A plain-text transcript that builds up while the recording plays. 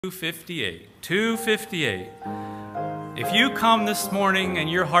258. 258. If you come this morning and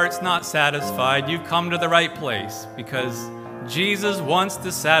your heart's not satisfied, you've come to the right place, because Jesus wants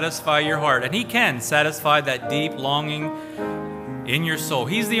to satisfy your heart, and He can satisfy that deep longing in your soul.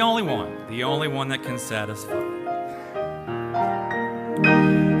 He's the only one that can satisfy.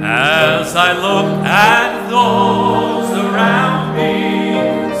 As I look at those around me,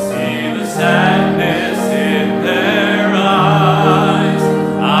 see the sadness in their eyes,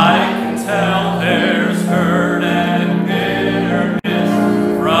 I can tell there's hurt and bitterness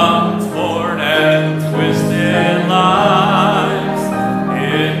from torn and twisted lives.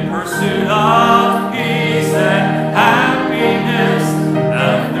 In pursuit of peace and happiness,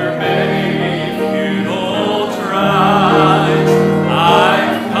 after many futile tries,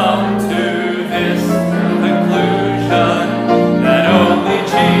 I've come to this conclusion that only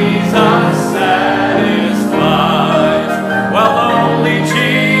Jesus satisfies. Well, only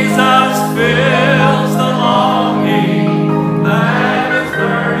Jesus fills the longing that is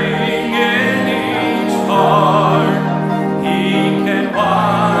burning in each heart. He can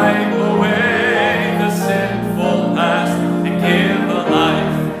wipe away the sinful past and give a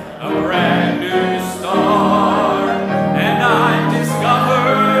life a brand new start. And I've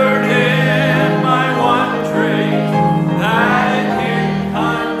discovered in my wandering that in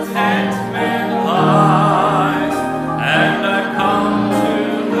contentment lies, and I've come to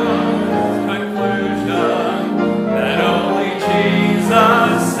the conclusion that only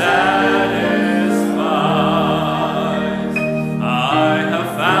Jesus satisfies. I have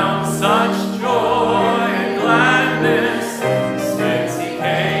found such joy and gladness since He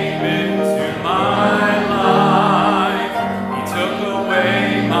came into my life. He took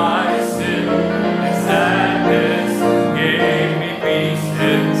away my sin and sadness, gave me peace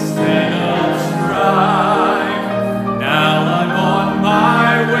instead of strife. Now I'm on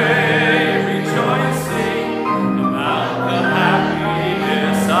my way, rejoicing about the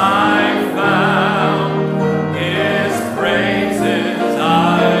happiness I found. His praises I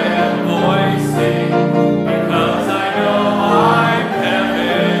am voicing, because I know I'm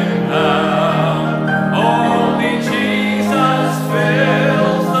heaven bound. Only Jesus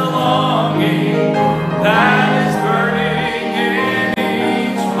fills the longing that is burning in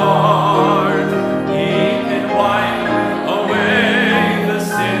each heart. He can wipe away the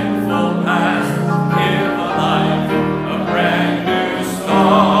sinful past, give a life a brand new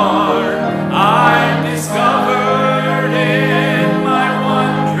start. I've discovered in my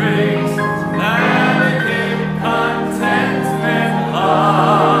wanderings that in contentment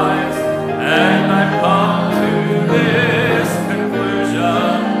lies, and I've come to this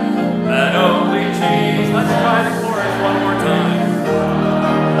conclusion that only Jesus. Let's try the chorus one more time.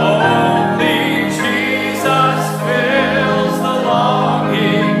 Only Jesus fills the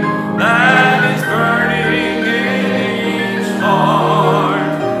longing that is burning in each heart.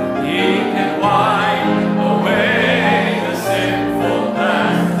 He can wipe away the sinful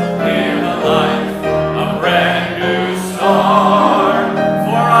past, give a life a brand new start.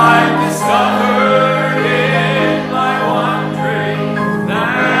 For I've discovered in my wandering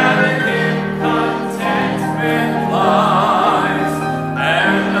that in contentment lies,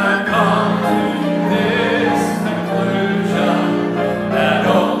 and I've come to this conclusion that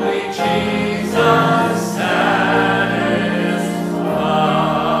only Jesus satisfies.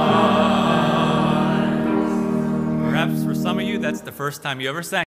 Perhaps for some of you, that's the first time you ever sang.